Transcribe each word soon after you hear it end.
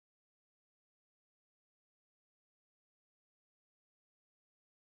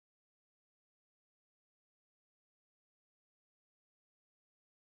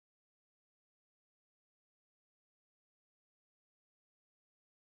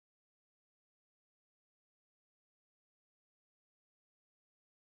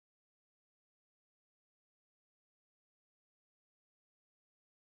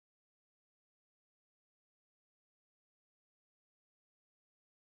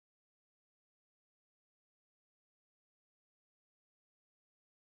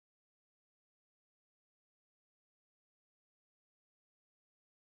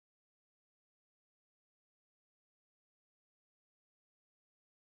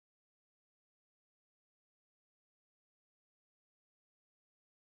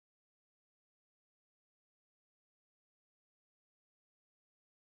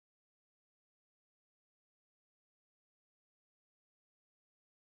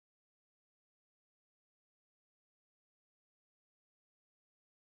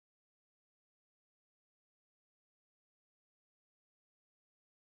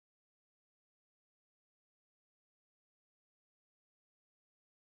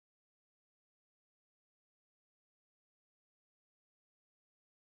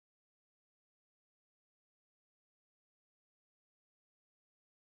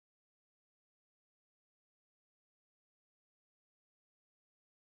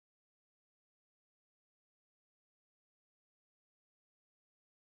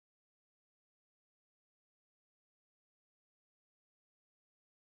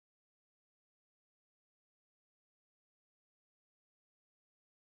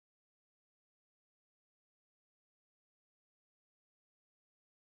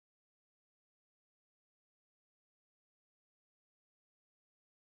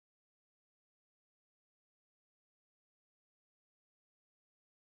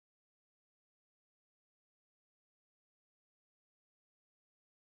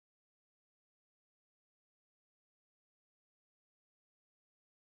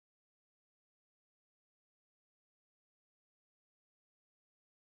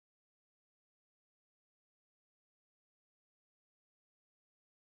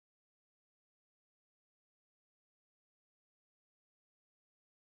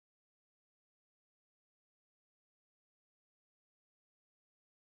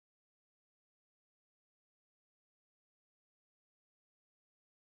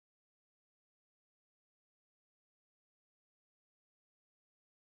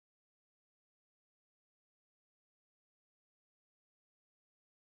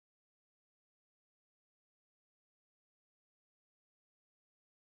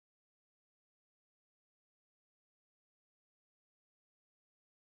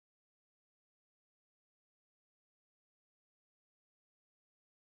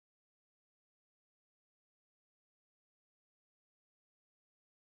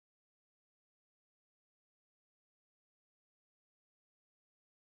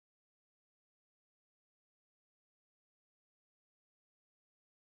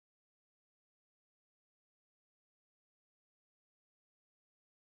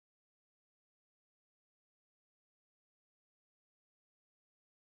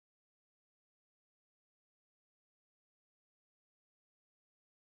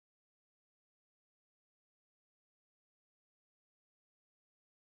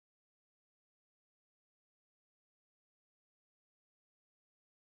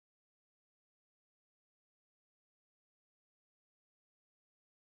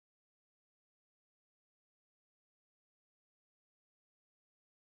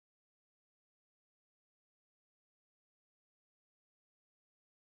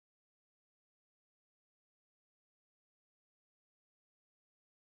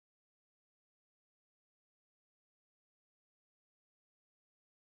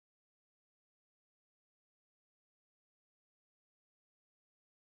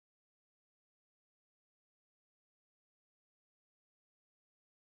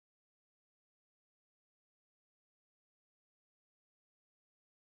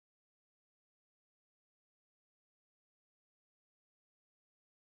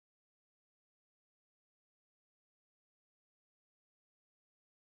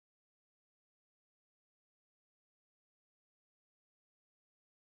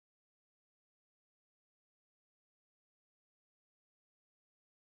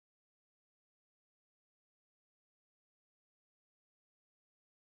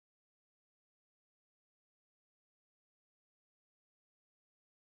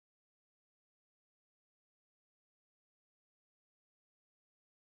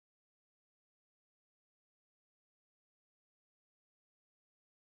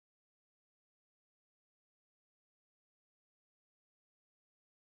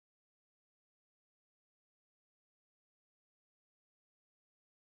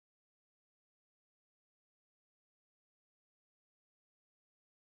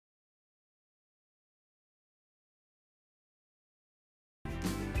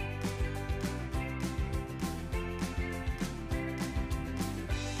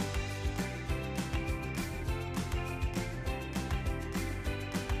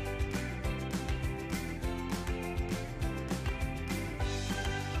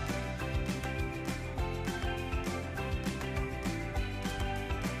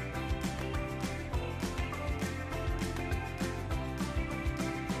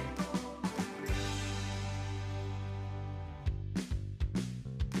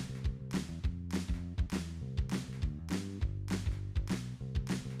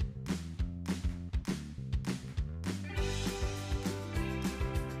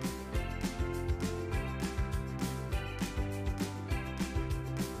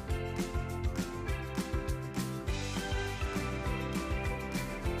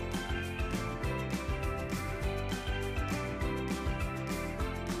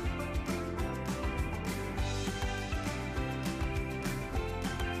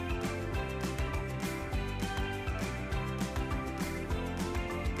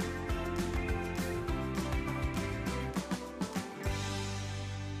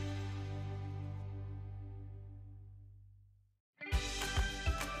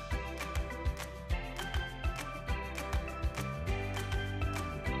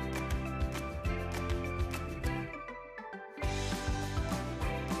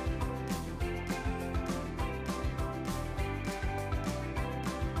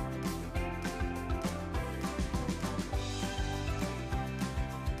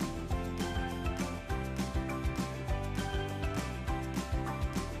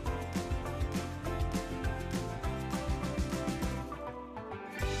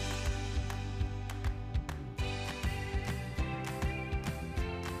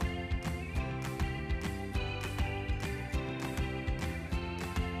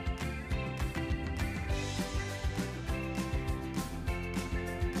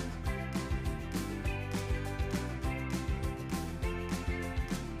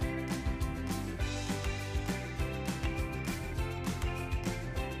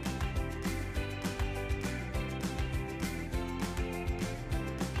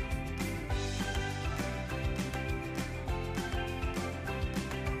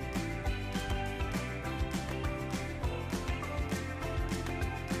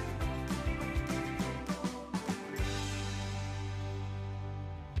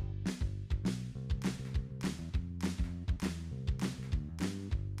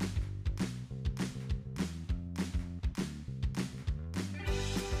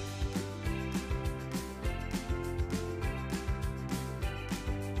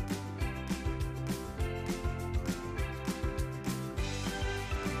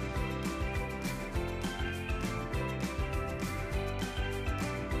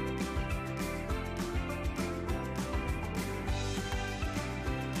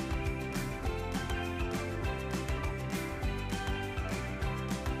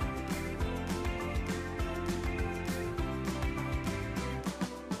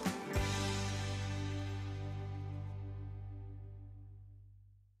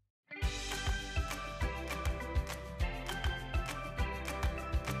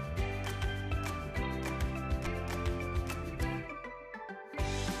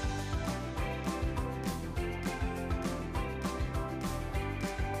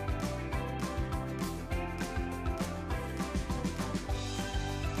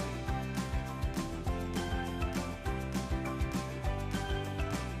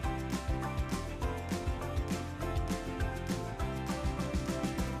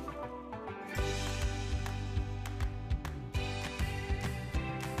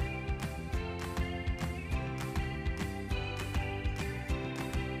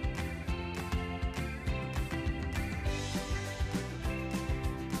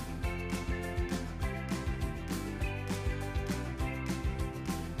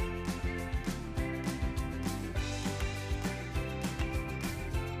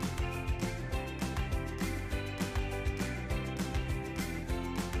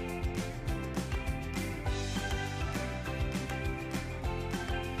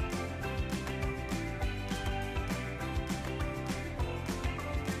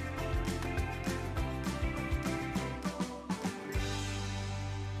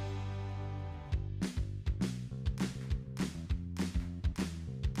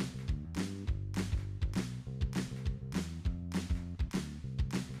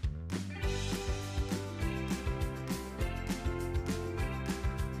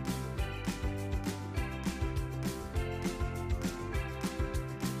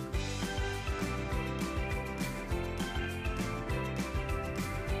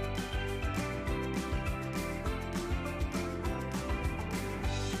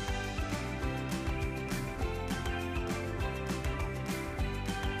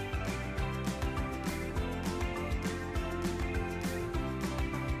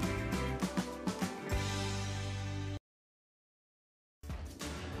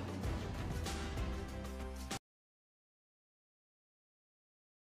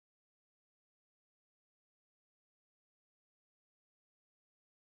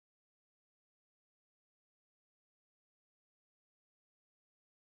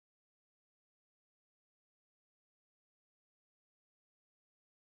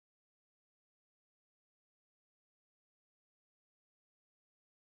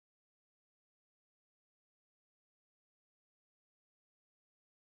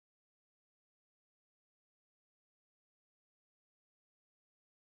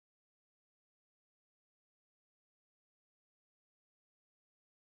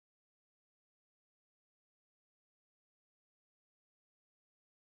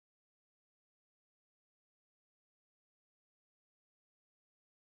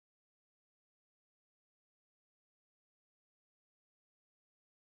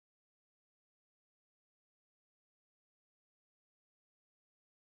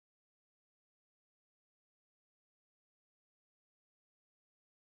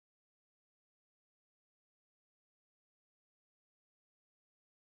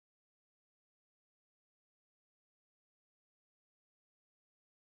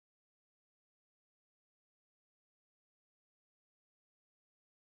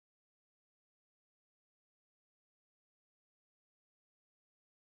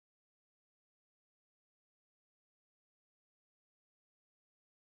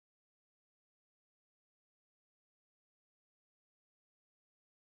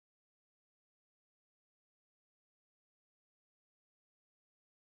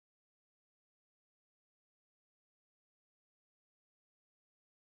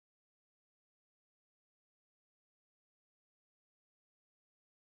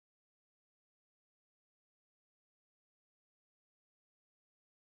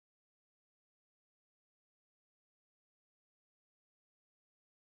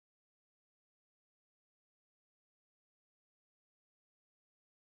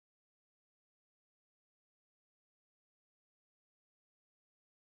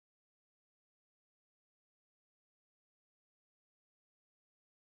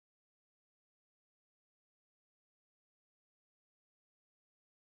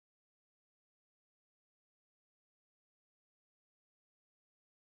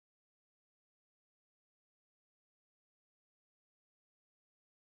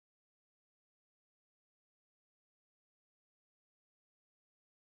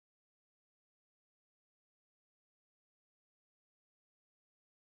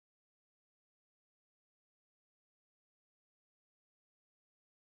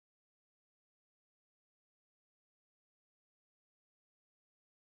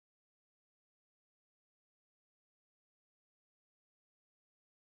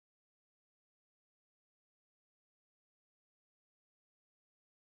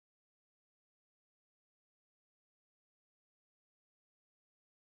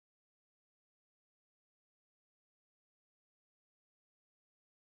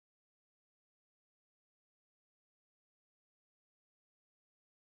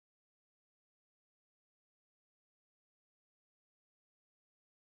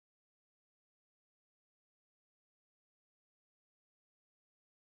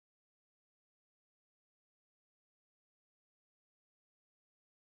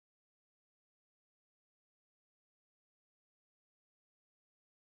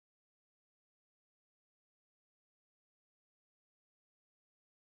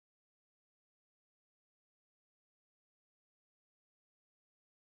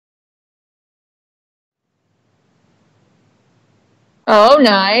Oh,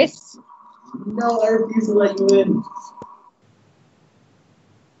 nice. No, I refuse to let you in.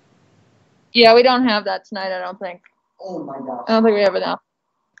 Yeah, we don't have that tonight, I don't think. Oh my gosh. I don't think we have it now.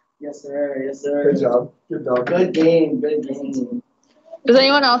 Yes, sir. Yes, sir. Good job. Good job. Good game. Good game. Does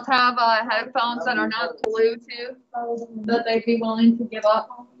anyone else have headphones that are not Bluetooth that they'd be willing to give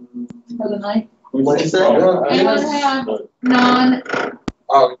up for the night? What did you say? Anyone have non?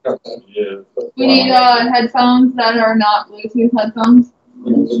 Oh, we got that. Yeah. We need headphones that are not Bluetooth headphones.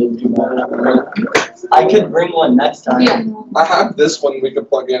 I could bring one next time. Yeah. I have this one we could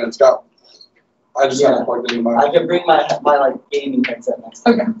plug in. It's got. I just haven't plugged into mine. I could bring my like gaming headset next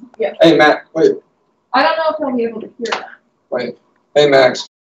time. Okay. Yeah. Hey, Matt. Wait. I don't know if I'll be able to hear that. Wait. Hey, Max.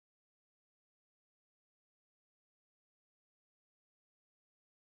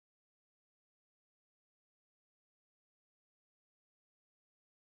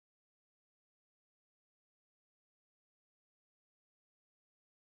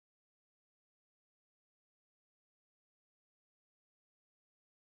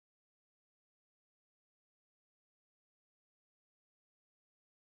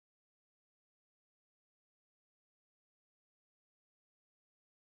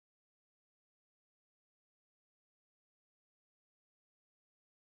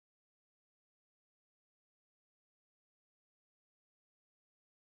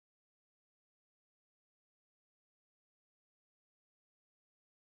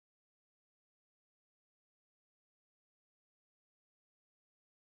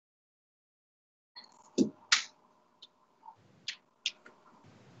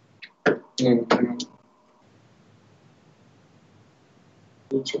 Okay,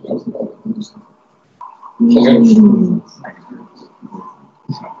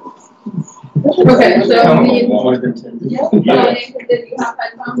 so we need. Yeah. Did you have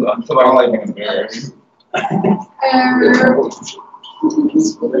headphones? I'm like embarrassed.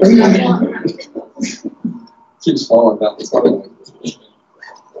 Keeps falling down. It's not like this.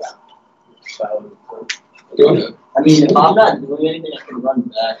 Go ahead. I mean, if I'm not doing anything, I can run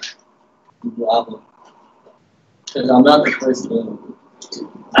back. Because I'm not the first game.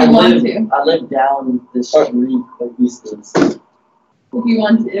 I live down the street of Easton's. If you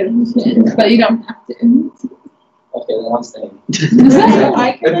want to, you can, but you don't have to. Okay, then I'm staying.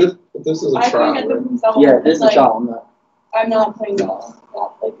 If this is a trial. Yeah, this is a trial. I'm not playing golf.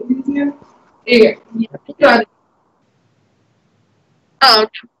 Not like with you. Here. Yeah. Oh.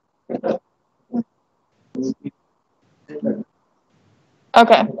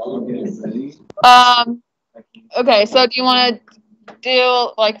 Okay. Okay, so do you want to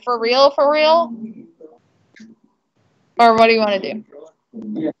do like for real? Or what do you want to do?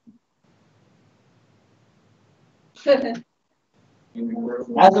 Yeah.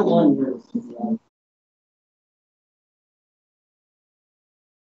 Either one.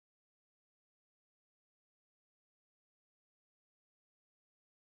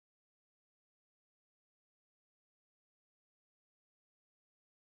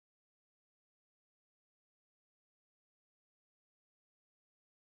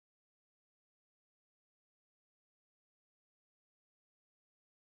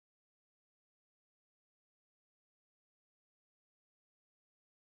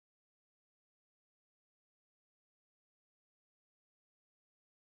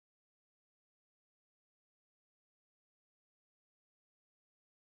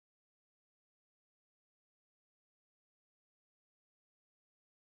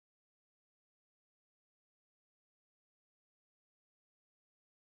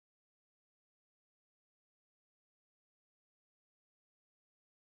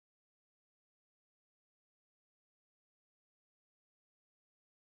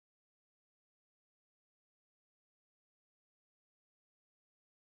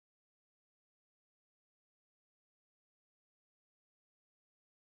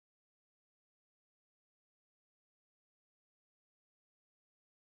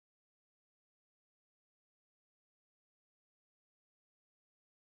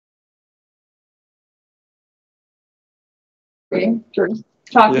 Yeah,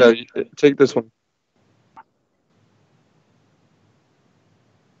 take this one.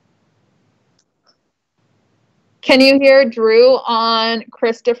 Can you hear Drew on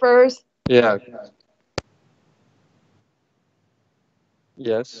Christopher's? Yeah.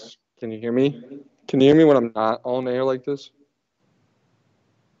 Yes. Can you hear me? Can you hear me when I'm not on air like this?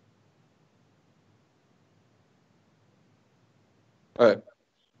 All right.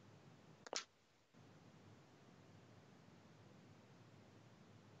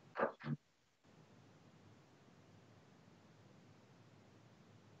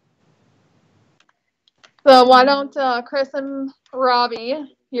 So why don't Chris and Robbie,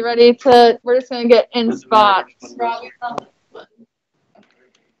 you ready to? We're just gonna get in spots. Robbie, on this one.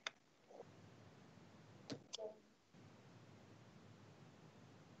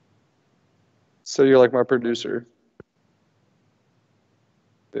 So you're like my producer.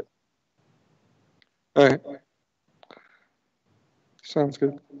 Yeah. All right. Sounds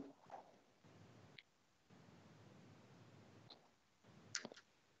good.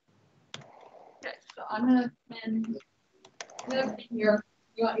 Okay, so I'm gonna pin your.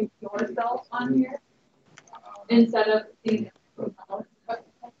 You want yourself on here instead of the. I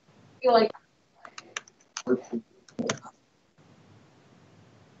feel like.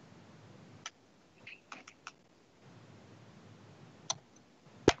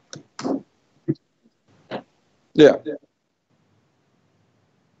 Yeah.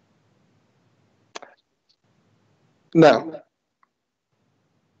 No,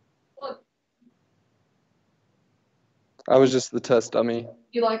 Look, I was just the test dummy.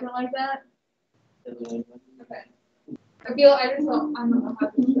 you like it like that? Okay. I just don't. I don't know how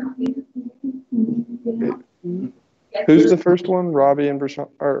to describe it. Who's the first one? Robbie and Brashant,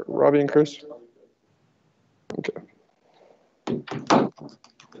 or Robbie and Chris? Okay.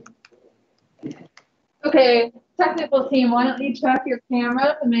 Okay, technical team, why don't you check your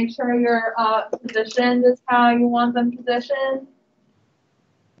camera to make sure your positioned is how you want them positioned?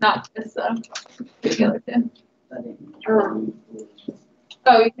 Not just the other two.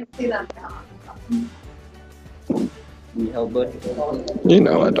 Oh, you can see them now. You help, bud? You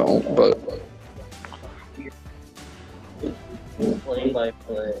know I don't, but Play by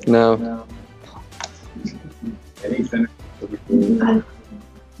play. no.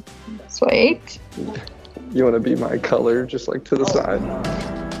 Sweet. You want to be my color, just like to the side.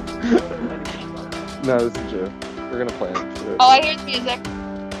 No, this is Joe. We're gonna play it. Oh, I hear the music.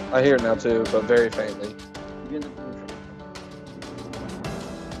 I hear it now too, but very faintly.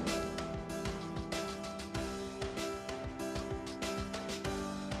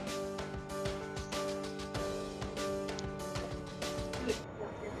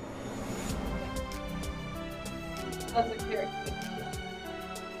 That's a very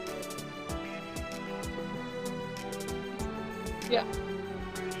Yeah.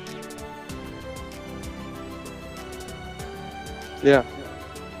 Yeah.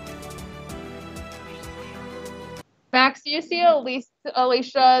 Max, do you see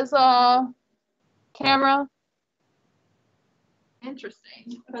Alicia's camera?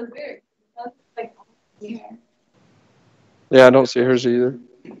 Interesting. That's weird. That's like here. Yeah, I don't see hers either.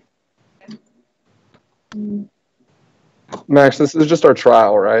 Max, this is just our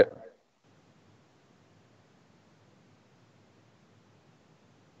trial, right?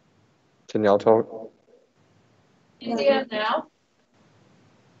 Can y'all talk? You see it now?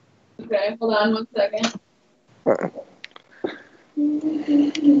 Okay, hold on one second.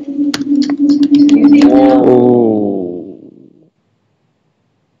 Oh.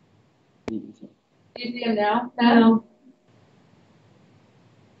 Do you see him now? No.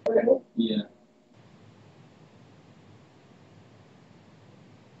 Yeah.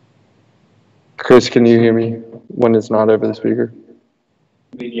 Chris, can you hear me when it's not over the speaker?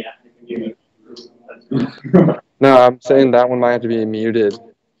 Yeah, you can hear No, I'm saying that one might have to be muted.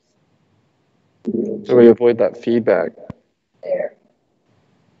 So we avoid that feedback. There.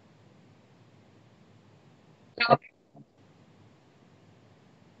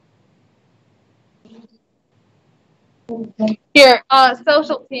 Here,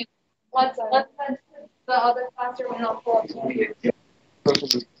 social team. Let's head to the other classroom and I'll pull up some here.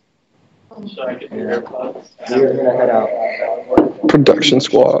 So I get the AirPods. We're gonna head out. Production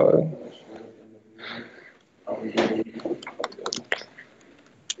squad.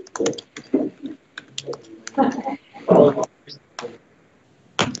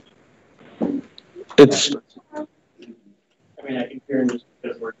 It's. I mean, I can hear him just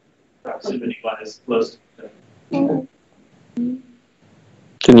because we're proximity-wise close. Can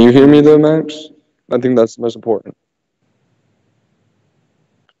you hear me though, Max? I think that's the most important.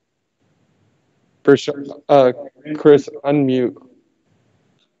 For sure. Chris, unmute.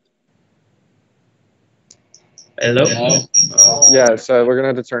 Hello? Yeah, so we're gonna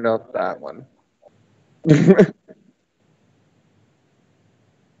have to turn out that one.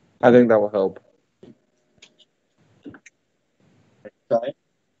 I think that will help.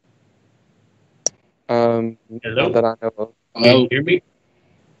 Hello? Not that I know of. Can you hear me?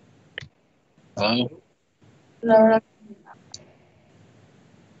 Hello? No,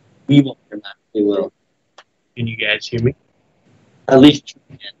 We will hear that. We will. Can you guys hear me? At least Drew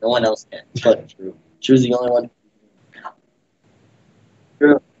can. No one else can. But Drew. Drew's the only one.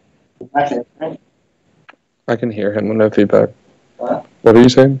 Drew. I can hear him. No feedback. What? What are you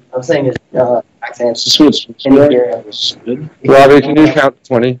saying? I'm saying is, accent. Switch. Can you hear him? Good. Robbie, can you count to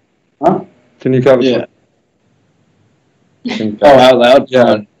 20? Huh? Can you count to Yeah. 20? Oh, out loud? Yeah.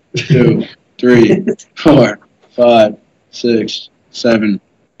 1, 2, 3, 4, 5, 6, 7,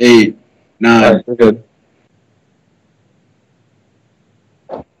 8, 9. Alright, we're good.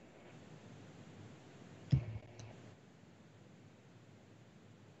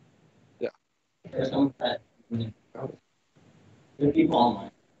 There's some that. Good people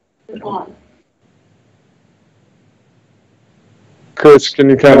online. Come on. Chris, can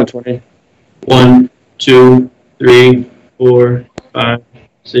you count to 20? 1, 2, 3, 4, 5,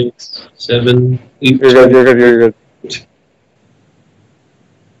 6, 7, 8. You're good, you're good, you're good.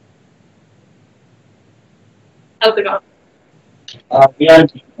 How's it going? We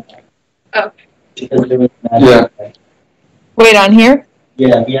had. Oh. Because there was. Yeah. Wait, on here?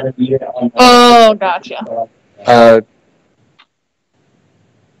 Yeah, we had a meeting on. Oh, gotcha.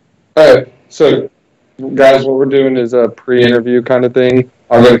 Alright, so guys, what we're doing is a pre-interview kind of thing.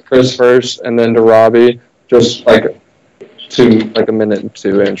 I'll go to Chris first and then to Robbie, just like a minute and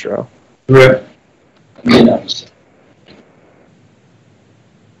 2 intro. Right. Yeah.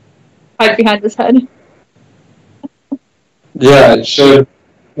 Hide behind his head. Yeah, it should.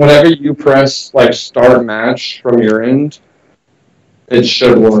 Whenever you press like start match from your end, it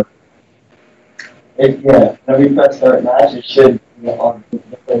should work. Yeah, whenever you press start match, it should be on.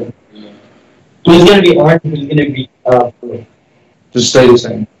 He's gonna be orange and he's gonna be blue. Just stay the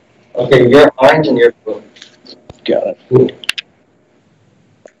same. Okay, you're orange and you're blue. Got it.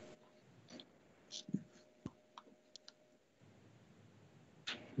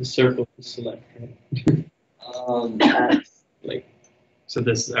 The circle to select, right? X. Like, so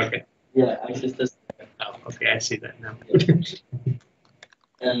this is, okay. Yeah, X is this. Oh, okay, I see that now.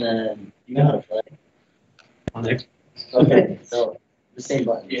 And then you know how to play. On X. Okay, so the same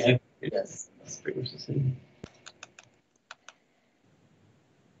button. Yeah. Yes. That's pretty much the same.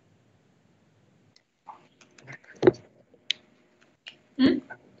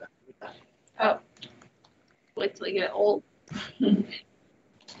 Wait till you get old.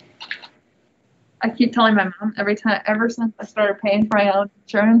 I keep telling my mom ever since I started paying for my own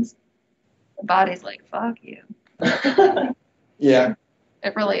insurance, the body's like, fuck you. Yeah.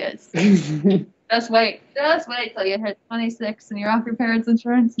 It really is. Just wait till you hit 26 and you're off your parents'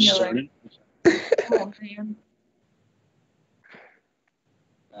 insurance and you're like, oh man.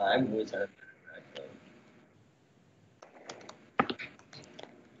 I'm always had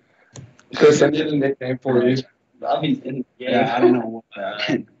Chris, I need a nickname for you. Robbie's in the game. Yeah, I don't know what.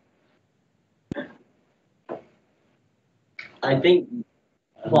 I think.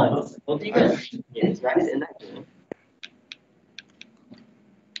 Come on, both of you guys is Ryan in that game?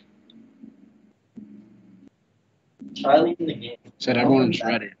 Try leaving the game. Said everyone's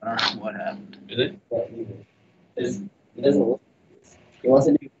ready. I don't know what happened. Is it? It doesn't look. He wants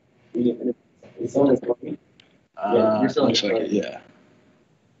to do. Is someone is looking? Yeah, you're still looks in like front. it, yeah.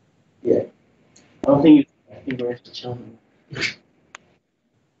 Yeah. I don't think you can to chill.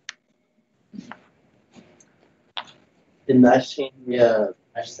 Did match change the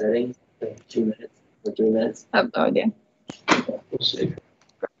match settings to 2 minutes or 3 minutes? I have no idea. We'll see.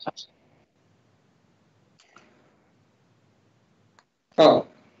 Oh,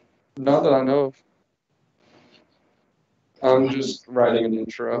 not that I know of. I'm just writing an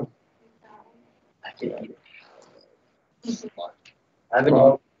intro. I can't. I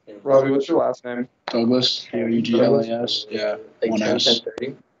haven't. Robbie, what's your last name? Douglas, Douglas. Yeah, Like 1 10, S.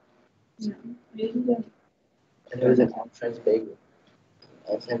 10:30. And it was an on-trend bagel.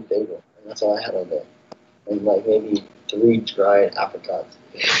 On-trend bagel. And that's all I had all day. And like maybe 3 dried apricots.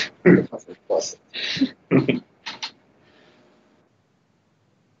 Plus.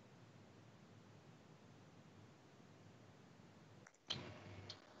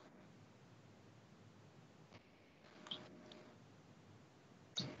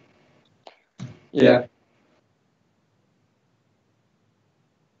 Yeah.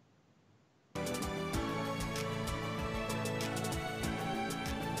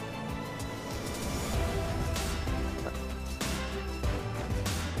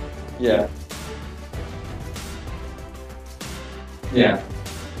 Yeah. Yeah.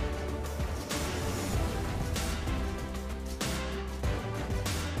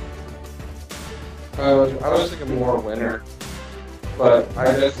 I was thinking more winner, but I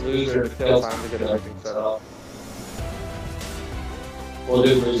guess loser to kill time to get everything set up. We'll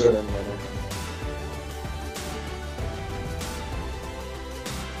do loser then winner.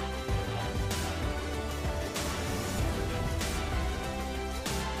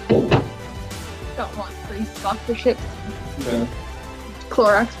 Don't want 3 these sponsorships, Yeah.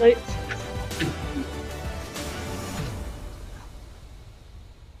 Clorox wipes.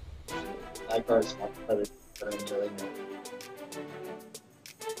 My car is sponsored by the but I'm enjoying it.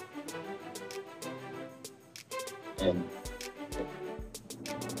 And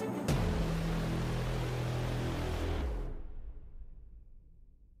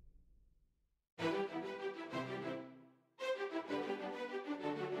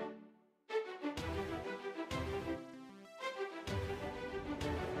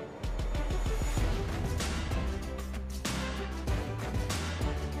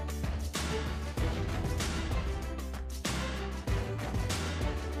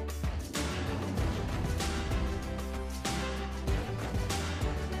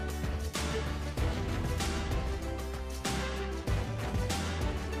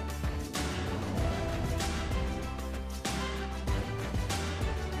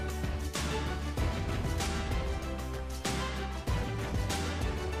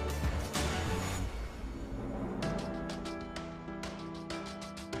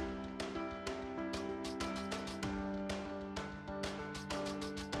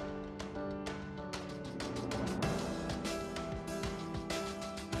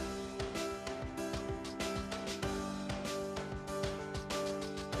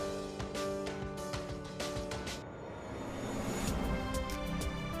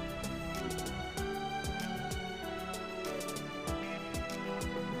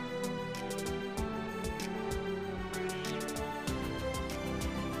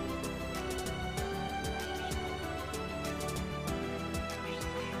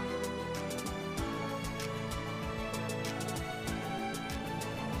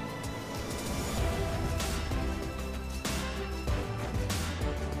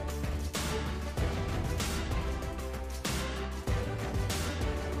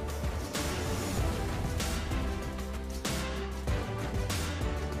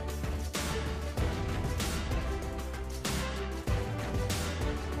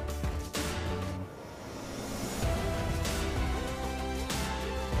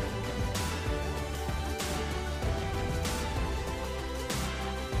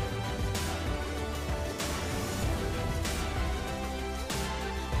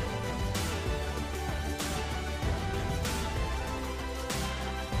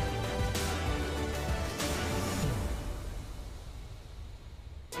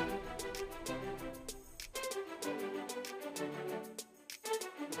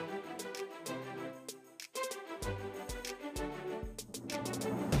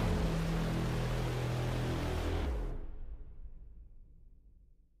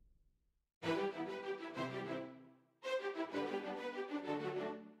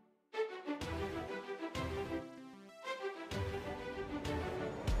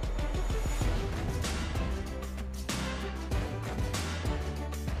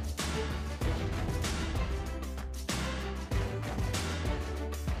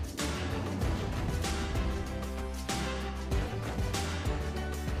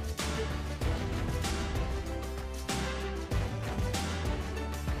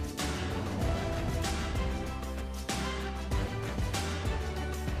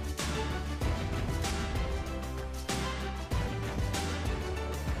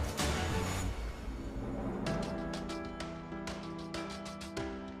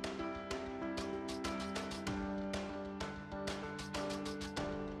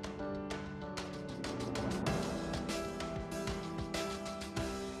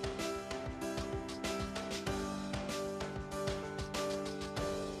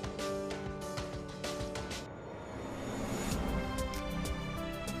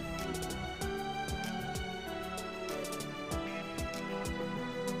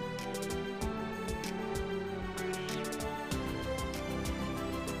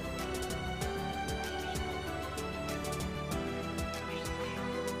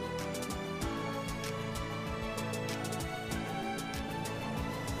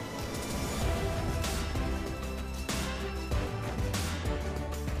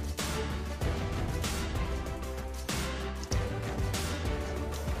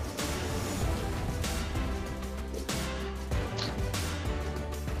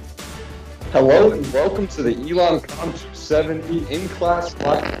Hello and welcome to the Elon Com 270 in-class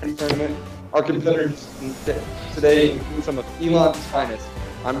blockchain tournament. Our competitors today include some of Elon's finest.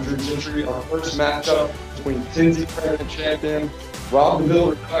 I'm Drew Gentry. Our first matchup between Tinsy President Champion, Rob the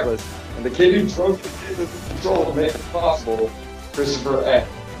Builder Douglas, and the kid who drove the kids into control to make it possible, Christopher A.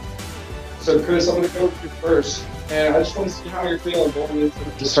 So Chris, I'm going to go with you first, and I just want to see how you're feeling going into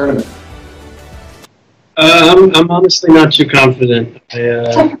this tournament. I'm honestly not too confident.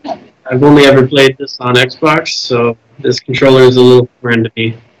 I've only ever played this on Xbox, so this controller is a little foreign to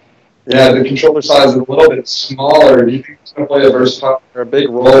me. Yeah, the controller size is a little bit smaller. Do you think it's going to play a versatile or a big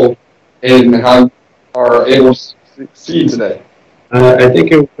role in how you are able to succeed today? I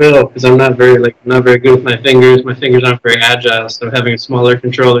think it will because I'm not very good with my fingers. My fingers aren't very agile, so having a smaller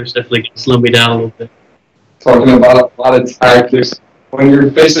controller is definitely going to slow me down a little bit. Talking about a lot of tactics. When you're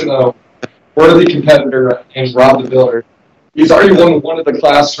facing a worthy competitor in Rob the Builder, he's already won one of the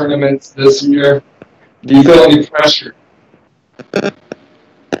class tournaments this year. Do you feel any pressure?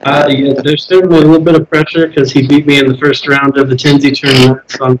 Yeah, there's certainly a little bit of pressure because he beat me in the first round of the Tinsy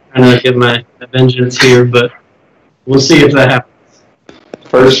tournament, so I'm trying to get my vengeance here, but we'll see if that happens.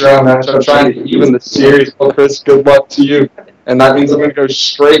 First round matchup, trying to even the series. Well, Chris, good luck to you. And that means I'm going to go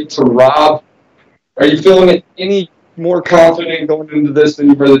straight to Rob. Are you feeling any more confident going into this than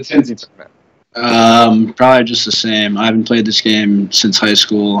you were the Tinsy tournament? Probably just the same. I haven't played this game since high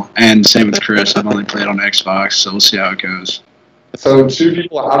school, and same with Chris. I've only played on Xbox, so we'll see how it goes. So two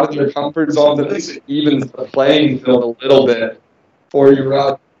people out of their comfort zones, at least it evens the playing field a little bit for you,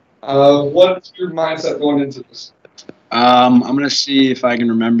 Rob. What's your mindset going into this? I'm going to see if I can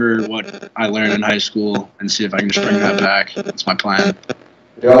remember what I learned in high school and see if I can just bring that back. That's my plan.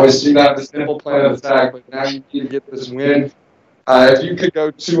 You always seem to have a simple plan of attack, but now you need to get this win. If you could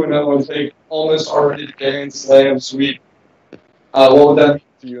go 2-0 and take almost already the Grand Slam sweep, what would that mean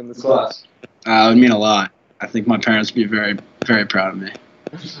to you in this class? It would mean a lot. I think my parents would be very, very proud of me.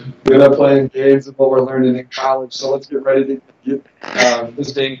 Good at playing games and what we're learning in college, so let's get ready to get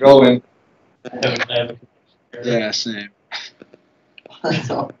this game going. Yeah, same.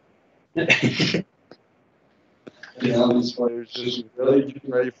 These players just really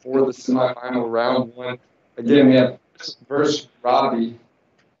getting ready for the semifinal round one. Again, we have Chris versus Robbie.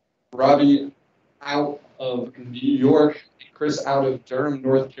 Robbie out of New York, Chris out of Durham,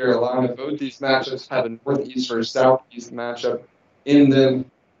 North Carolina. Both these matchups have a northeast or southeast matchup in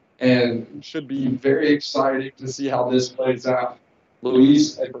them, and should be very exciting to see how this plays out.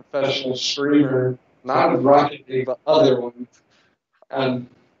 Luis, a professional streamer, not of Rocket League, but other ones, and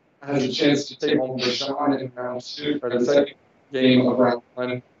has a chance to take on Rashawn in round two, or the second game of round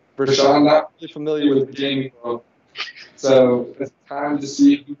one. Rashawn, not really familiar with the gaming world, so it's time to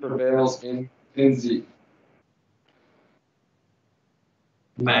see who prevails in Kinsey.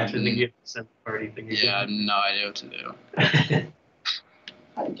 I'm actually thinking of the send party thing. Yeah, I have no idea what to do.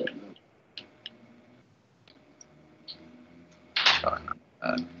 I don't know. Probably not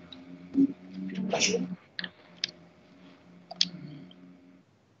bad.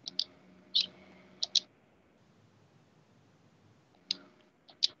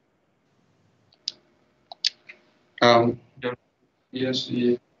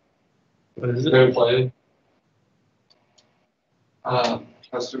 ESV, What is it? no play,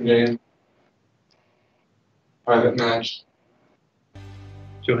 custom game, private match,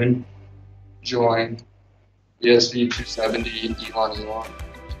 Join. join, ESV270, Elon.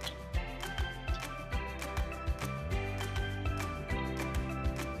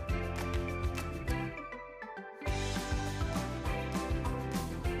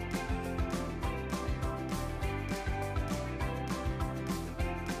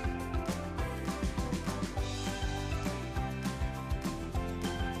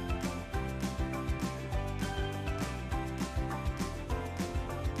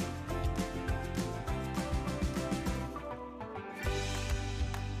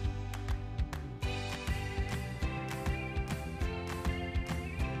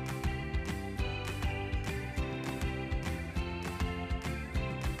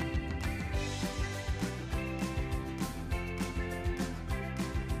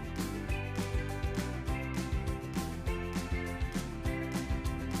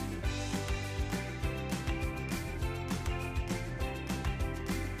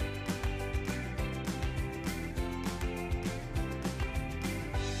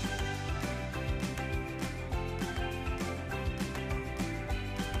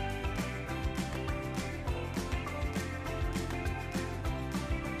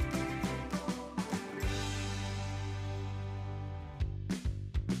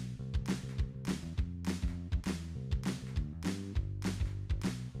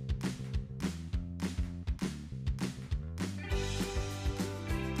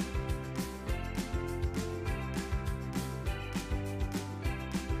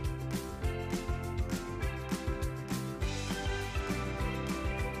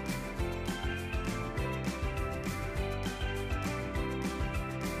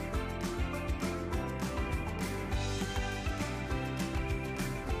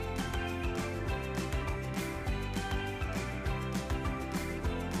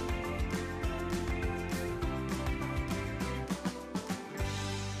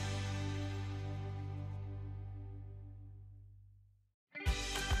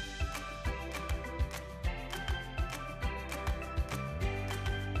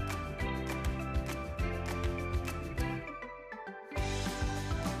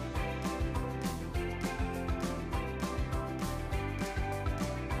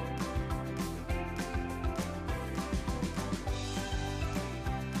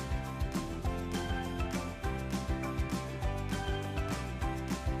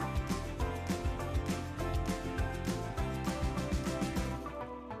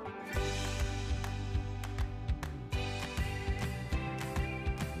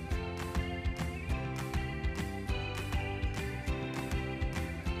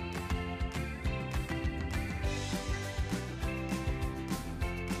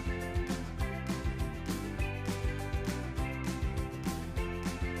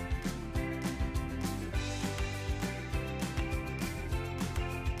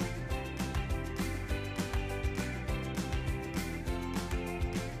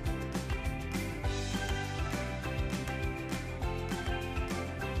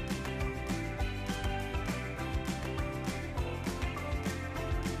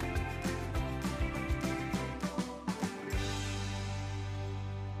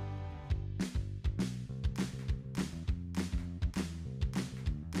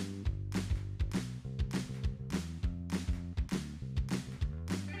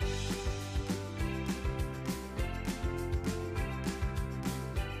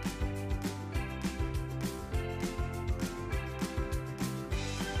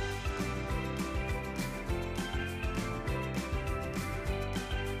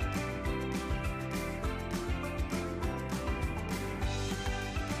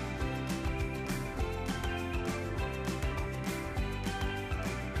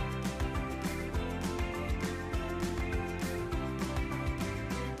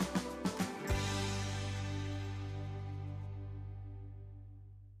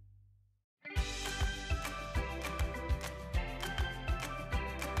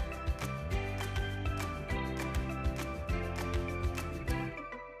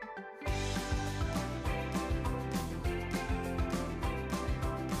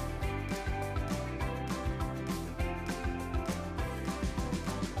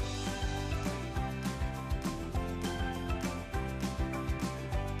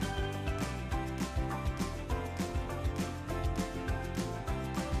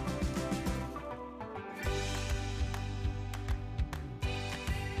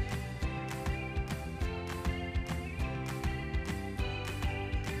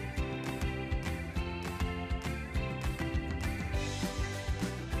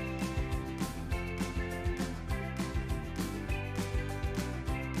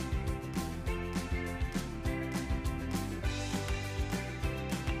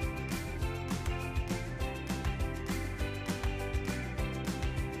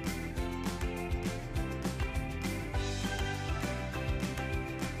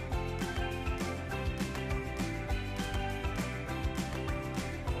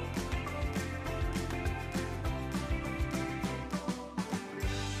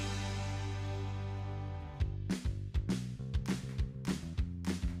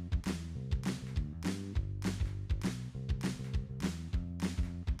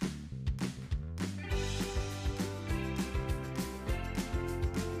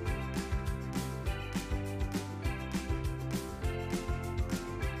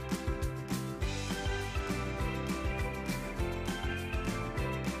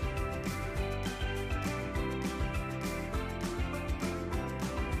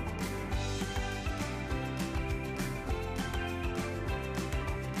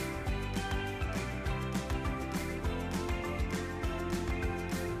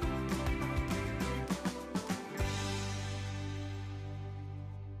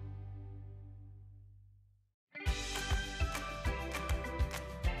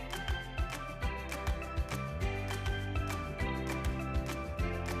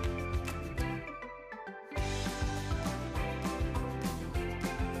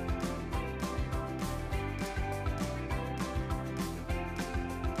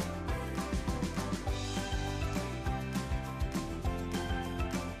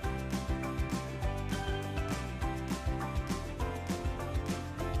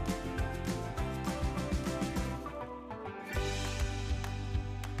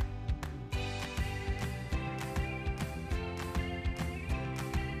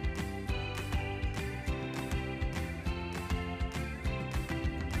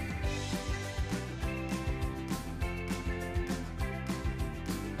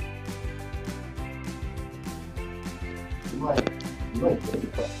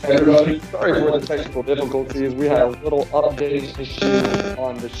 Everybody, sorry for the technical difficulties. We had a little update issue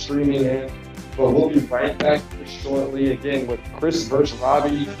on the streaming end, but we'll be right back here shortly again with Chris versus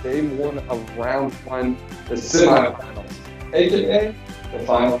Robbie, game 1 of round 1, the semifinals, aka the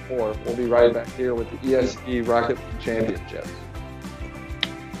final 4. We'll be right back here with the ESV Rocket League Championships.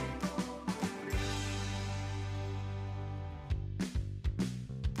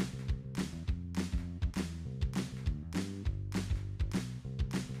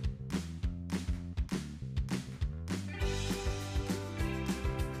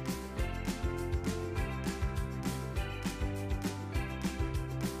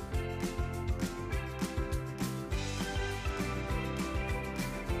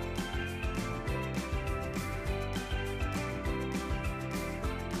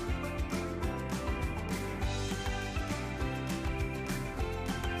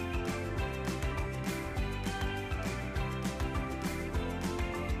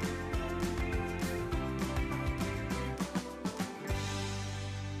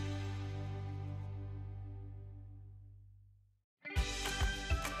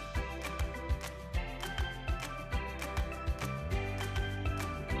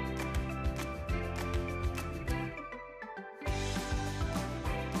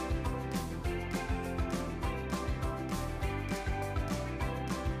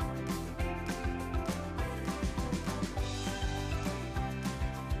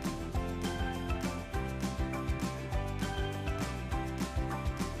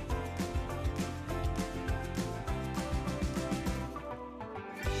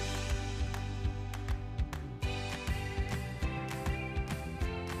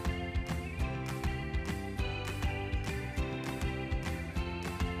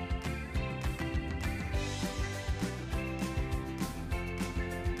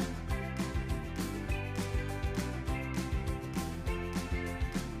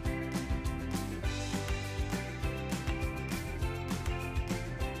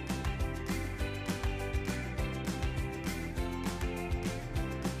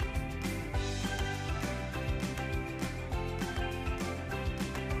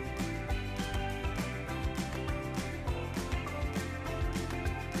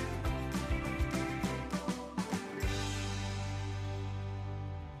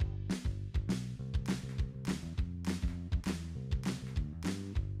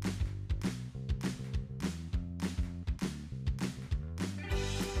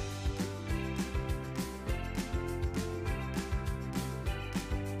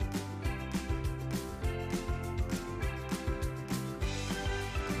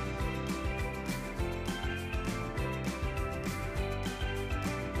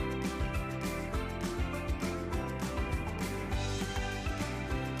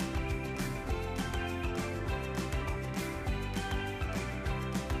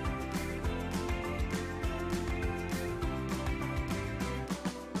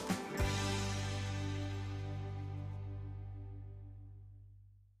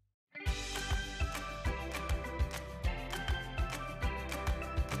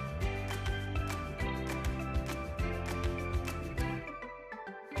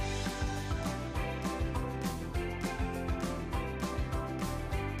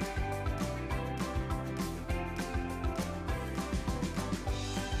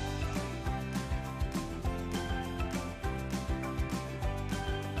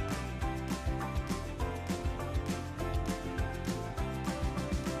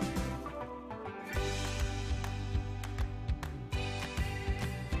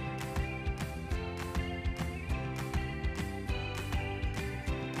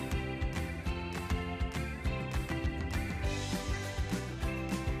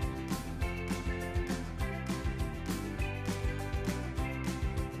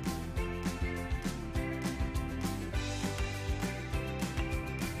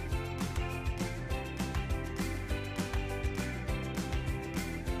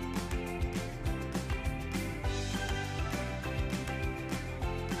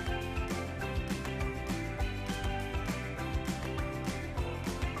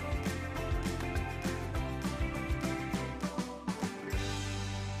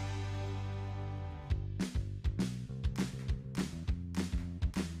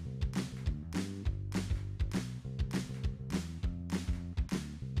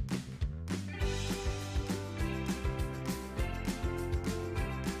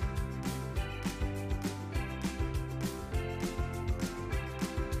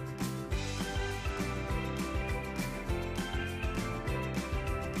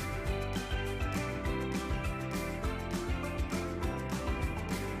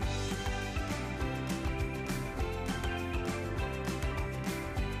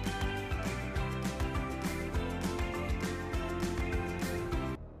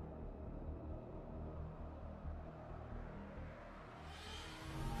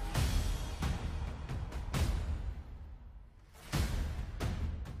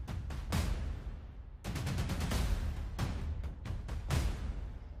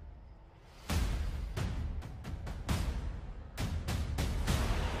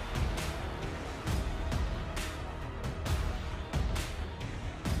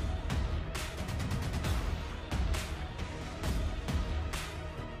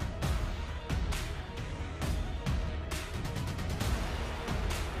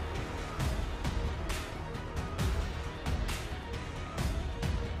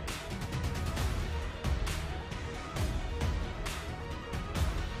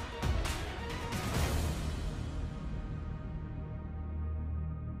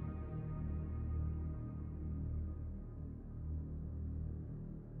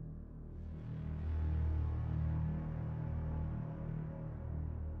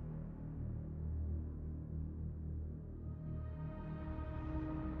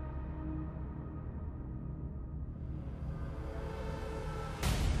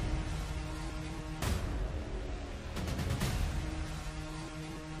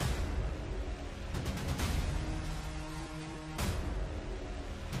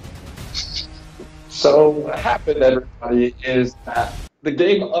 So what happened, everybody, is that the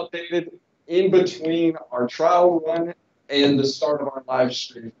game updated in between our trial run and the start of our live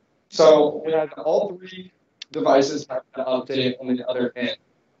stream. So we had all three devices have to update on the other end.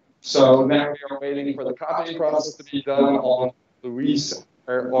 So now we are waiting for the copying process to be done on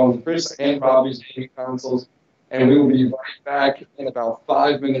on Chris and Robbie's gaming consoles, and we will be right back in about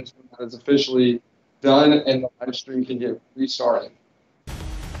 5 minutes when that is officially done and the live stream can get restarted.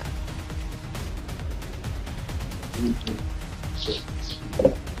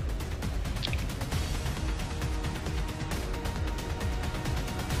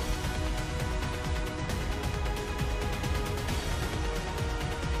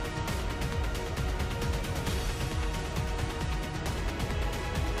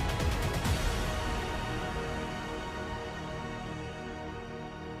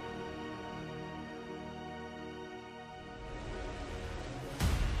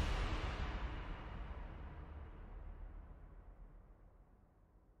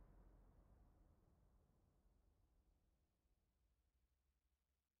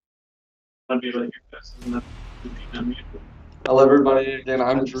 Hello, everybody. Again,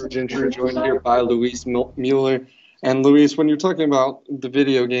 I'm Drew Gentry, joined here by Luis Mueller. And Luis, when you're talking about the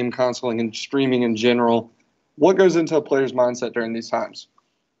video game consoling and streaming in general, what goes into a player's mindset during these times?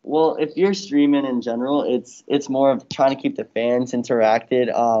 Well, if you're streaming in general, it's more of trying to keep the fans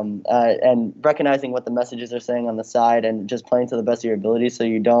interacted, and recognizing what the messages are saying on the side, and just playing to the best of your ability, so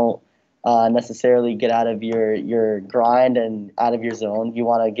you don't necessarily get out of your grind and out of your zone. You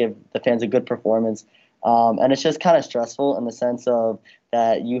want to give the fans a good performance, and it's just kind of stressful in the sense of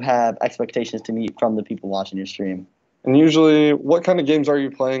that you have expectations to meet from the people watching your stream. And usually, what kind of games are you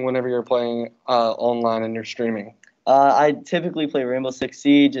playing whenever you're playing online and you're streaming? I typically play Rainbow Six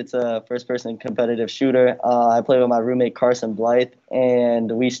Siege. It's a first-person competitive shooter. I play with my roommate Carson Blythe,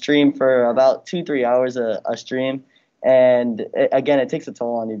 and we stream for about 2-3 hours a stream. And again, it takes a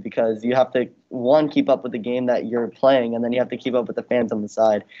toll on you because you have to, one, keep up with the game that you're playing, and then you have to keep up with the fans on the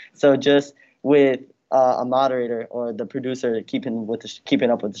side. So just with a moderator or the producer keeping up with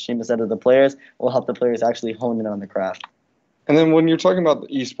the stream instead of the players will help the players actually hone in on the craft. And then when you're talking about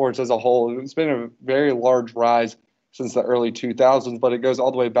esports as a whole, it's been a very large rise since the early 2000s, but it goes all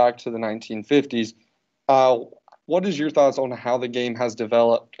the way back to the 1950s. What is your thoughts on how the game has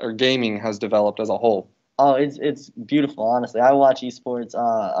developed, or gaming has developed as a whole? Oh, it's beautiful, honestly. I watch esports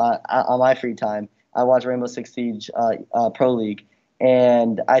on my free time. I watch Rainbow Six Siege Pro League,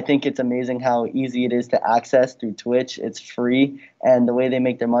 and I think it's amazing how easy it is to access through Twitch. It's free, and the way they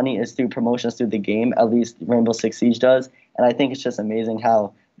make their money is through promotions through the game, at least Rainbow Six Siege does. And I think it's just amazing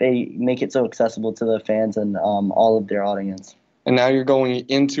how they make it so accessible to the fans and all of their audience. And now you're going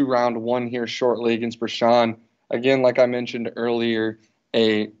into round one here shortly against Brashawn. Again, like I mentioned earlier,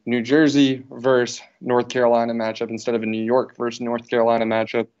 a New Jersey versus North Carolina matchup instead of a New York versus North Carolina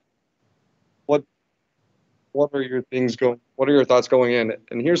matchup. What are your thoughts going in?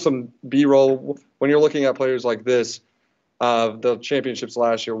 And here's some B-roll. When you're looking at players like this, the championships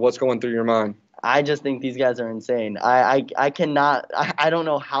last year, what's going through your mind? I just think these guys are insane. I don't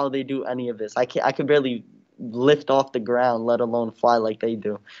know how they do any of this. I could barely lift off the ground, let alone fly like they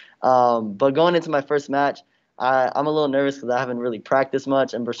do. But going into my first match, I'm a little nervous because I haven't really practiced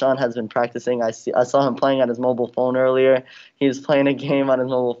much, and Brashawn has been practicing. I saw him playing on his mobile phone earlier. He was playing a game on his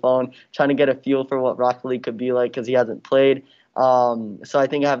mobile phone, trying to get a feel for what Rocket League could be like because he hasn't played. So I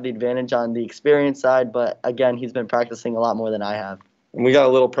think I have the advantage on the experience side, but again, he's been practicing a lot more than I have. And we got a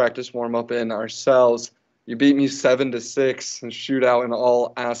little practice warm-up in ourselves. You beat me 7-6 in shootout in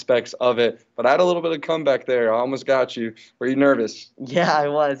all aspects of it. But I had a little bit of comeback there. I almost got you. Were you nervous? Yeah, I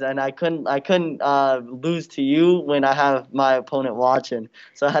was, and I couldn't lose to you when I have my opponent watching.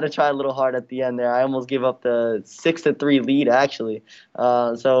 So I had to try a little hard at the end there. I almost gave up the 6-3 lead actually.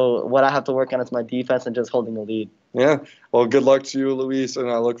 So what I have to work on is my defense and just holding the lead. Yeah. Well, good luck to you, Luis, and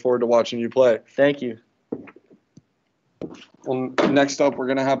I look forward to watching you play. Thank you. Well, next up, we're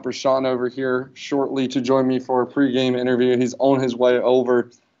going to have Brashawn over here shortly to join me for a pregame interview. He's on his way over.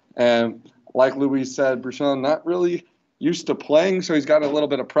 And like Luis said, Brashawn not really used to playing, so he's got a little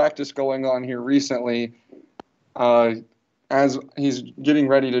bit of practice going on here recently. As he's getting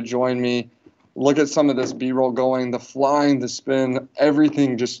ready to join me, look at some of this B-roll going, the flying, the spin,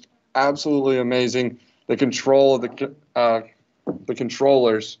 everything just absolutely amazing. The control of the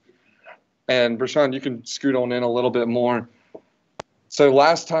controllers. And Brashawn, you can scoot on in a little bit more. So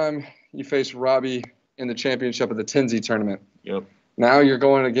last time you faced Robbie in the championship of the Tenzi tournament. Yep. Now you're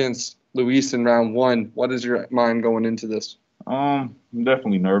going against Luis in round one. What is your mind going into this? I'm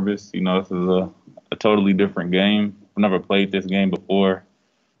definitely nervous. You know, this is a totally different game. I've never played this game before.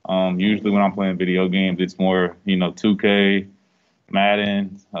 Usually when I'm playing video games, it's more, 2K,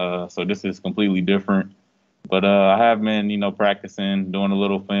 Madden. So this is completely different. But I have been, practicing, doing a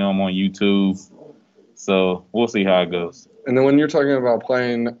little film on YouTube. So we'll see how it goes. And then when you're talking about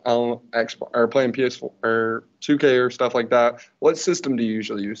playing Xbox or playing PS4 or 2K or stuff like that, what system do you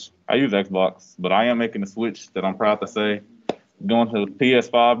usually use? I use Xbox, but I am making a switch that I'm proud to say. Going to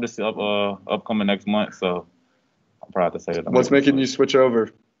PS5 this upcoming next month, so I'm proud to say that. What's making you switch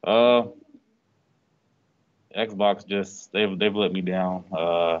over? Xbox just they've let me down.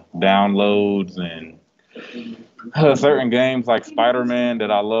 Downloads and certain games like Spider-Man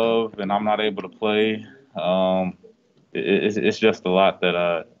that I love and I'm not able to play. It's just a lot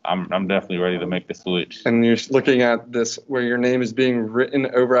that I'm definitely ready to make the switch. And you're looking at this where your name is being written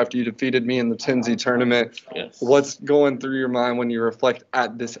over after you defeated me in the 10Z tournament. Yes. What's going through your mind when you reflect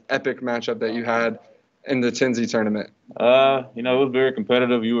at this epic matchup that you had in the 10Z tournament? It was very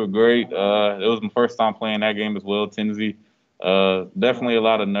competitive. You were great. It was my first time playing that game as well, 10Z. Definitely a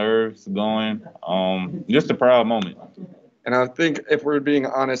lot of nerves going. Just a proud moment. And I think if we're being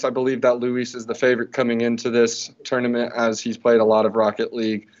honest, I believe that Luis is the favorite coming into this tournament as he's played a lot of Rocket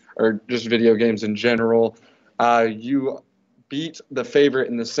League or just video games in general. You beat the favorite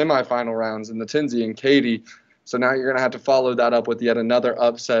in the semifinal rounds in the 10Z and Katie. So now you're going to have to follow that up with yet another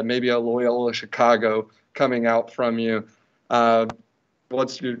upset, maybe a Loyola Chicago coming out from you. What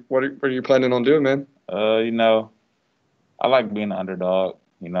are you planning on doing, man? I like being an underdog.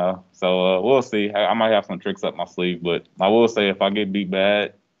 So we'll see. I might have some tricks up my sleeve, but I will say if I get beat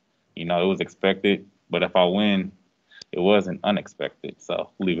bad, it was expected. But if I win, it wasn't unexpected.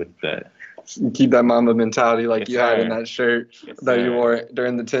 So leave it at that. Keep that Mamba mentality like Yes, you had sir. in that shirt Yes, that you sir. wore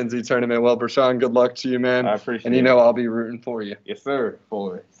during the 10Z tournament. Well, Brashawn, good luck to you, man. I appreciate and you it. know I'll be rooting for you. Yes, sir.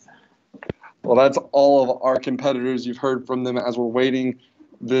 For Well, that's all of our competitors. You've heard from them as we're waiting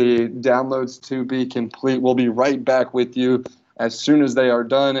the downloads to be complete. We'll be right back with you as soon as they are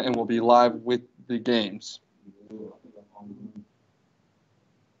done, and we'll be live with the games.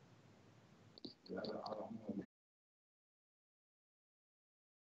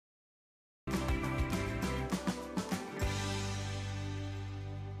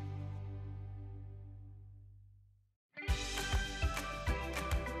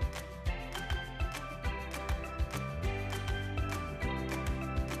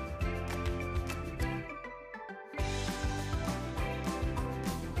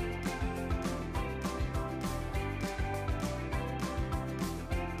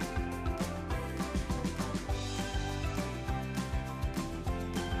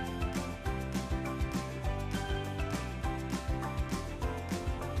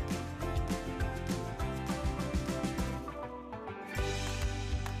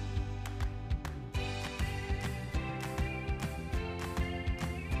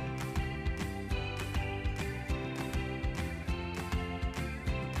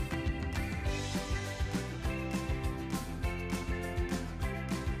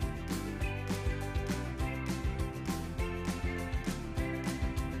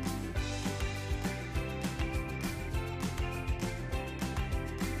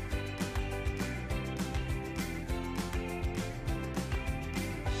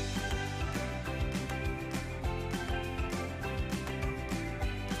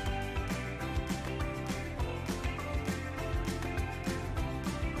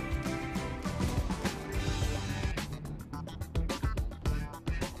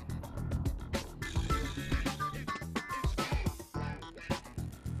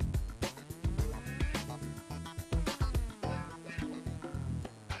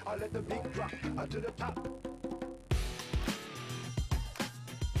 I let the beat drop to the top.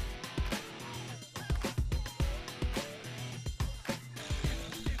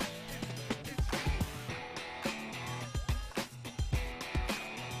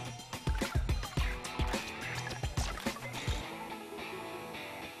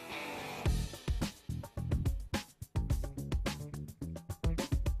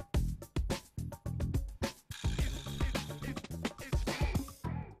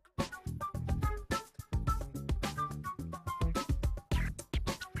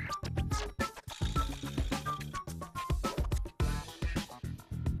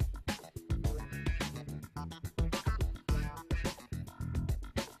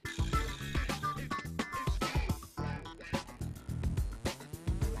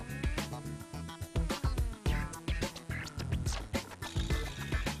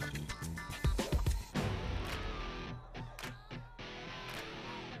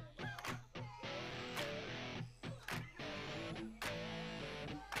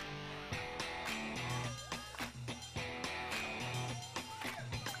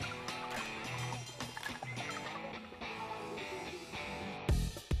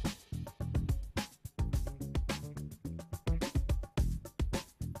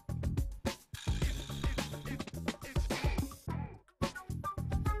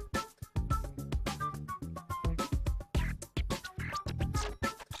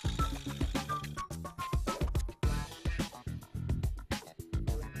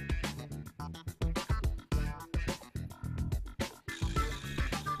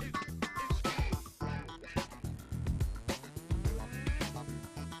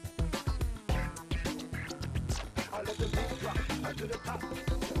 the big drop to the top.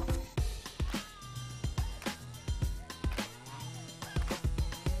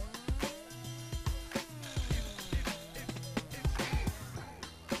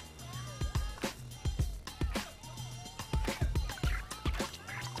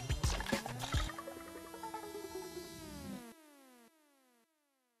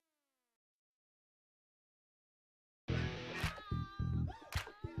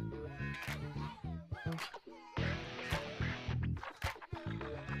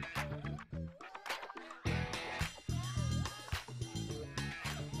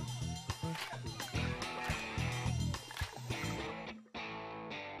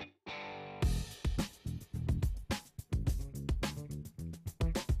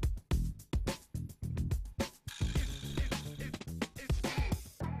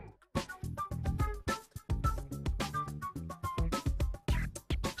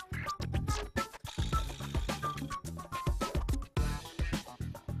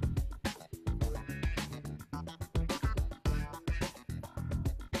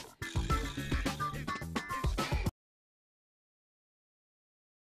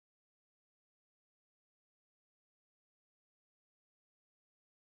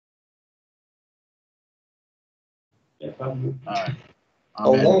 Alright.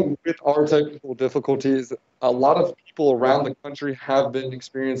 Along with our technical difficulties, a lot of people around the country have been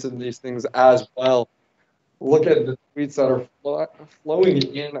experiencing these things as well. Look at the tweets that are flowing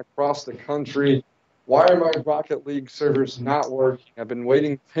in across the country. Why are my Rocket League servers not working? I've been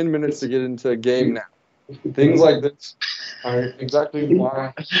waiting 10 minutes to get into a game now. Things like this are exactly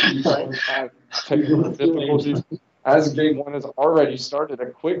why we have technical difficulties. As game one has already started,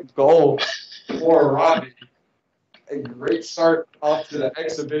 a quick goal for Robbie. A great start off to the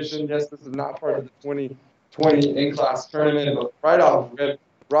exhibition. Yes, this is not part of the 2020 in-class tournament, but right off rip,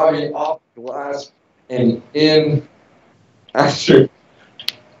 Robbie off the glass and in after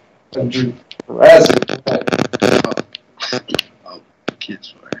a drastic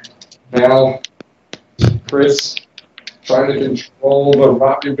Kids were. now Chris trying to control, but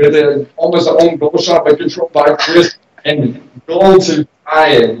Robbie with it, almost an own goal shot, but controlled by Chris, and goal to tie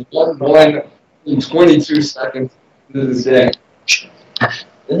it 1-1 in 22 seconds into this game.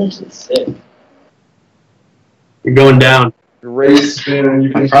 This is sick. You're going down. Great spin.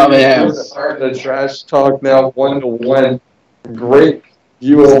 You can Probably am. the trash talk now 1-1. Great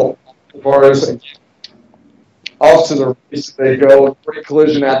view of the bars. Off to the race they go. Great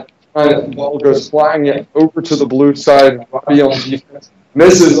collision at the front. Ball goes flying it over to the blue side. Robbie on defense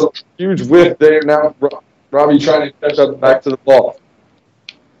misses a huge whiff there. Now Robbie trying to catch up back to the ball.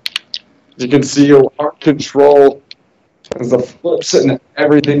 You can see a lot of control as the flips and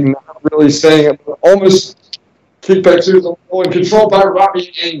everything. Not really saying it, but almost kick back to the goal and controlled by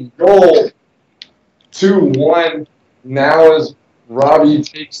Robbie and goal. 2-1. Now as Robbie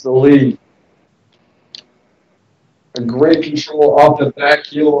takes the lead. A great control off the back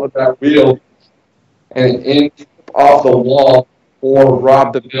heel of that wheel and in off the wall for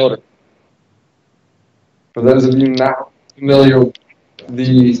Rob the Builder. For those of you not familiar with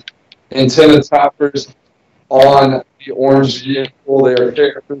the antenna toppers on the orange vehicle, they are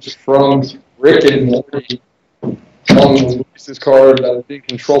characters from Rick and Morty on Luis's card that is being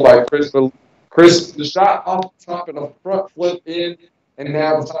controlled by Chris. But Chris, the shot off the top and a front flip in, and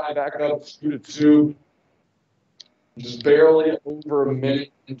now tie back up 2-2. Just barely over a minute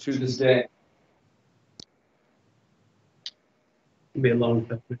into this game. It'll be a long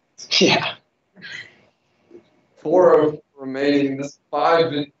 5 minutes. Yeah. 4 remaining. This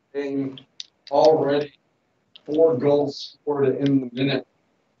 5-minute game already. 4 goals scored in the minute.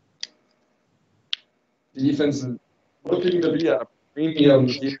 Defense is looking to be a premium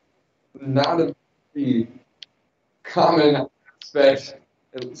here. Not a very common aspect,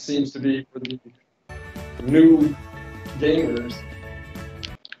 it seems to be for the new gamers.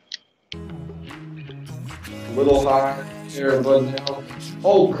 A little high here, but now.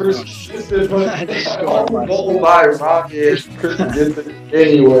 Oh, Chris missed it, but goal by Robbie. Chris gets it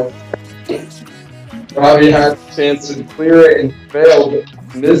anyway. Robbie had a chance to clear it and failed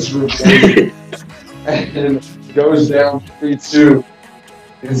miserably. And goes down 3-2. You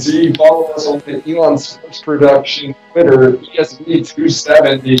can see, follow us on the Elon Sports Production Twitter,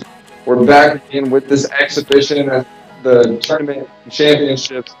 ESV270. We're back again with this exhibition as the tournament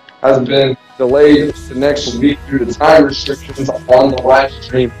championships has been delayed to next week due to time restrictions on the live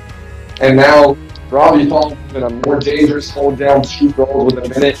stream. And now Robbie falls in a more dangerous hold down 2 goals with a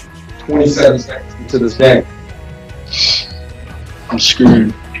minute 27 seconds into this game. I'm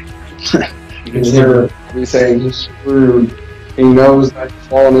screwed. You can hear me saying he's screwed. He knows that he's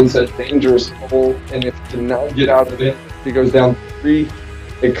fallen into a dangerous hole, and if he cannot get out of it, if he goes down 3,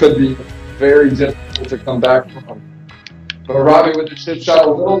 it could be very difficult to come back from. But Robbie with the chip shot a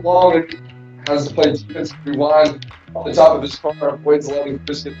little long and has to play defensive rewind off the top of his car, avoids letting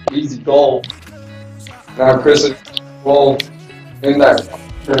Chris get the easy goal. Now Chris is well in that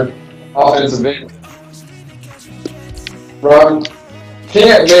offensive end. Robbie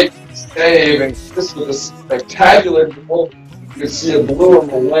can't make the save, and Chris with a spectacular goal. You can see it blew him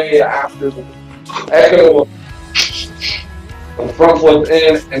away after the echo of the front flip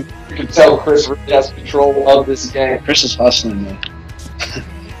in, and you can tell Chris really has control of this game. Chris is hustling, man.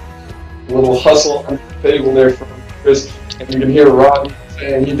 A little hustle on the table there from Chris, and you can hear Robbie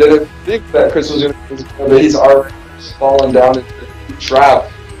saying he didn't think that Chris was going to lose, but he's already fallen down into the trap.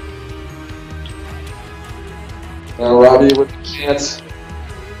 Now Robbie with the chance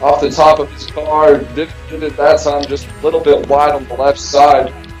off the top of his car, didn't get it that time, just a little bit wide on the left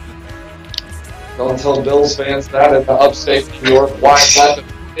side. Don't tell Bills fans that in the upstate New York, wide left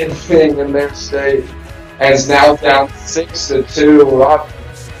anything in their state. And it's now down 6-2. Robbie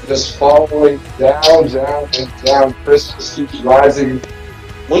just following down, down, and down. Chris just keeps rising,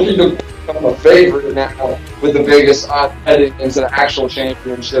 looking to become a favorite now with the biggest odds heading into the actual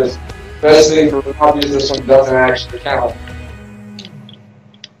championships. Best thing for Robbie is this one doesn't actually count.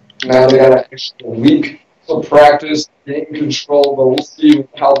 Now they got an extra week of practice, game control, but we'll see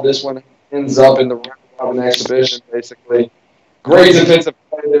how this one ends up in the round robin exhibition, basically. Great defensive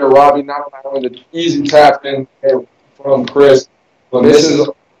play there, Robbie, not allowing the easy tap in from Chris, but misses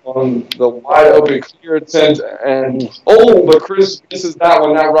on the wide open clear attempt, and but Chris misses that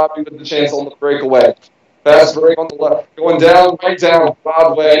one. Now Robbie with the chance on the breakaway. Fast break on the left, going down, right down,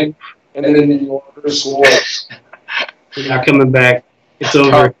 Broadway, and then New Yorker scores. You're not coming back. It's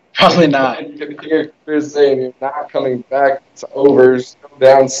over. Probably not. And you can hear Chris saying you're not coming back. It's over. Still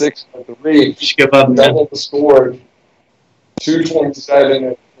down 6-3. Just give up, man. Double the score.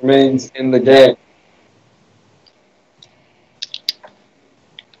 2:27 remains in the game.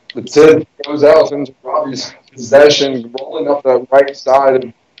 The tip goes out into Robbie's possession, rolling up the right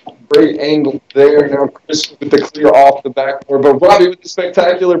side. Great angle there. Now Chris with the clear off the backboard, but Robbie with the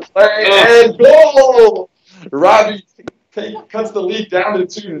spectacular play and goal. Robbie cuts the lead down to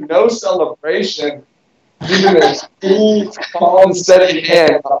 2. No celebration. Even a cool, calm, steady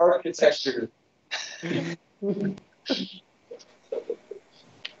hand. Architecture. And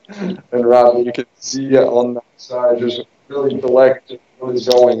Robbie, you can see on that side, just really collected what is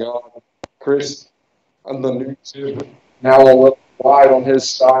going on. Chris on the new tip, now a little wide on his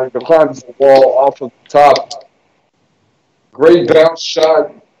side, behind the wall off of the top. Great bounce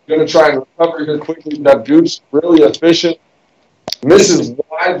shot. Going to try and recover here quickly. That goose really efficient. Misses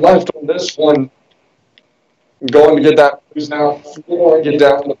wide left on this one. Going to get that boost now. Get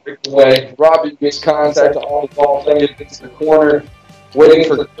down the big way. Robbie makes contact on the ball, playing it into the corner, waiting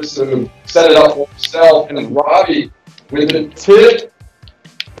for Chris to set it up for himself. And then Robbie with the tip.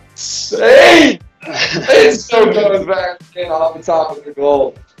 Save! It still goes back in off the top of the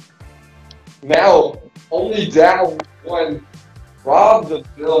goal. Now, only down 1. Rob the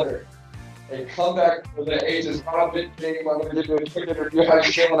Builder. A comeback for the ages. Rob, mid-game, I'm going to give you a quick interview. How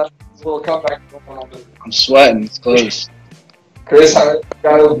you feeling after this little comeback going on? I'm sweating. It's close. Chris, I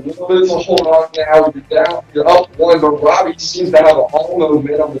got a little bit to hold on now. You're down. You're up 1, but Robbie seems to have all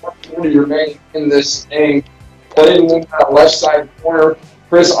momentum. 140 remaining in this game. Playing in that left side corner.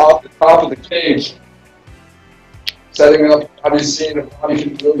 Chris off the top of the cage. Setting up, Robbie seeing if Robbie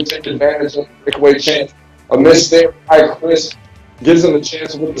can really take advantage of the breakaway chance. A miss there by Chris gives him a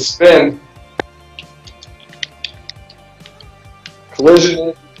chance with the spin.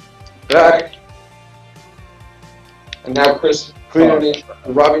 Collision back. And now Chris clearing it.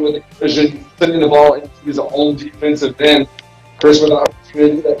 Robbie with the collision, sending the ball into his own defensive end. Chris with an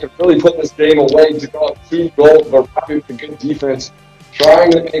opportunity that could really put this game away to go up 2 goals, but Robbie with a good defense,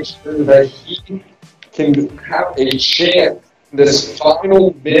 trying to make sure that he can have a chance this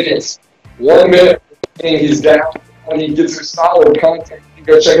final minutes. 1 minute, and he's down. When he gets a solid contact, you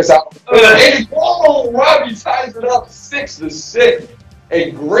can go check us out. And Robbie ties it up 6-6.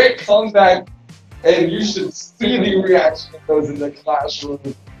 A great comeback, and you should see the reaction of those in the classroom.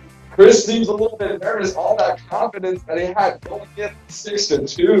 Chris seems a little bit nervous. All that confidence that he had going in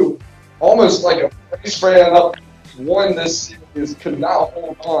 6-2, almost like a face ran up. Won this series, could not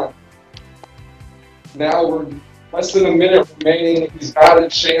hold on. Now we're less than a minute remaining. He's got a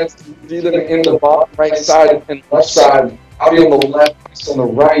chance to see them in the bottom right side and left side. I'll be on the left, Chris on the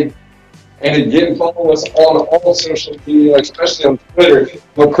right. And again, follow us on all social media, especially on Twitter.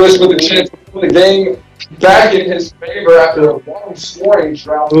 But Chris with a chance to win the game back in his favor after a long scoring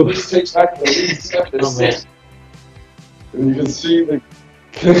drought. This takes back the lead 7-6. And you can see the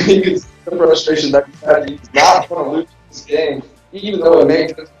frustration that he's had. He's not going to lose this game, even though it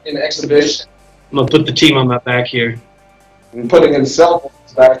makes it an exhibition. I'm gonna put the team on my back here. And putting himself on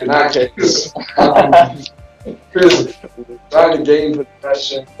his back in that case. Chris trying to gain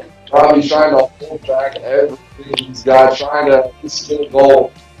possession. Robbie trying to hold back everything he's got, trying to steal a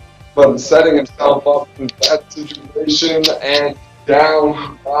goal. But setting himself up in that situation and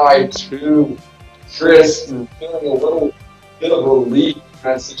down by 2. Chris feeling a little bit of relief in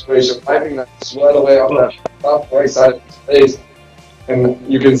that situation, wiping that sweat away off that top right side of his face. And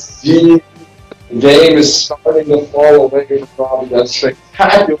you can see the game is starting to fall away from Robbie. A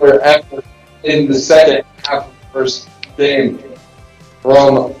spectacular effort in the second half of the first game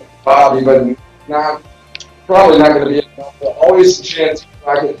from Bobby, but probably not going to be enough. But always a chance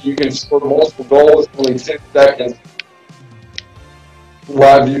that you can score multiple goals in only 10 seconds.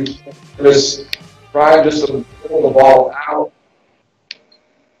 Live view, Chris trying just to pull the ball out.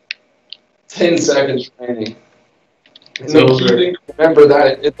 10 seconds remaining. And the key thing to remember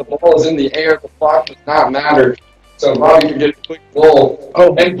that if the ball is in the air, the clock does not matter. So Robbie can get a quick goal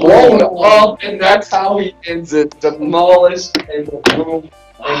and blown up, and that's how he ends it. Demolished in the room.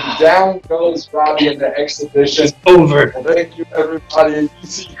 And down goes Robbie in the exhibition. It's over. Thank you, everybody. And you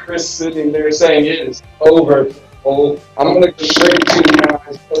see Chris sitting there saying it is over. Well, I'm going to go straight to you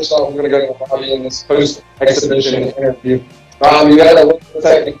guys. First off, I'm going to go to Robbie in this post-exhibition interview. Robbie, you had a little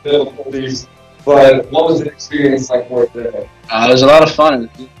technical difficulties, but what was the experience like for you today? It was a lot of fun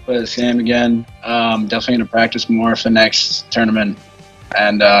to play this game again. Definitely going to practice more for the next tournament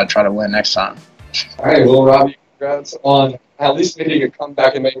and try to win next time. All right, well, Robbie, congrats on at least making a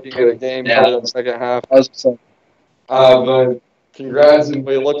comeback and making it a game in the second half. But congrats, and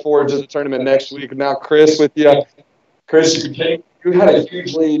we look forward to the tournament next week. Now, Chris, with you. Chris, you had a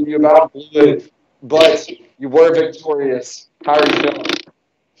huge lead. You about blew it, but you were victorious. How are you feeling?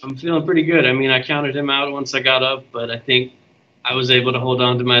 I'm feeling pretty good. I mean, I counted him out once I got up, but I think I was able to hold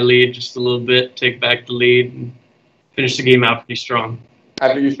on to my lead just a little bit, take back the lead, and finish the game out pretty strong.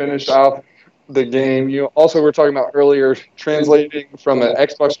 After you finished off the game, you also were talking about earlier translating from an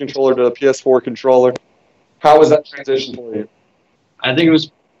Xbox controller to a PS4 controller. How was that transition for you? I think it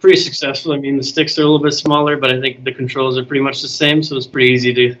was pretty successful. I mean, the sticks are a little bit smaller, but I think the controls are pretty much the same, so it's pretty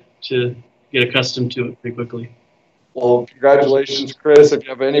easy to get accustomed to it pretty quickly. Well, congratulations, Chris. If you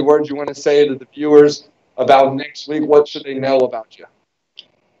have any words you want to say to the viewers about next week, what should they know about you?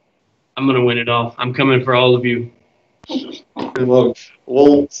 I'm going to win it all. I'm coming for all of you. Look,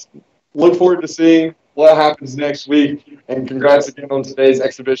 we'll look forward to seeing what happens next week, and congrats again on today's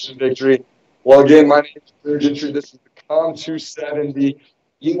exhibition victory. Well, again, my name is Drew Gentry. This is the COM270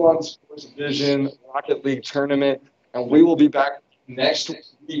 Elon Sports Division Rocket League Tournament, and we will be back next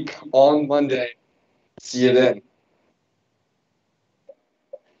week on Monday. See you then.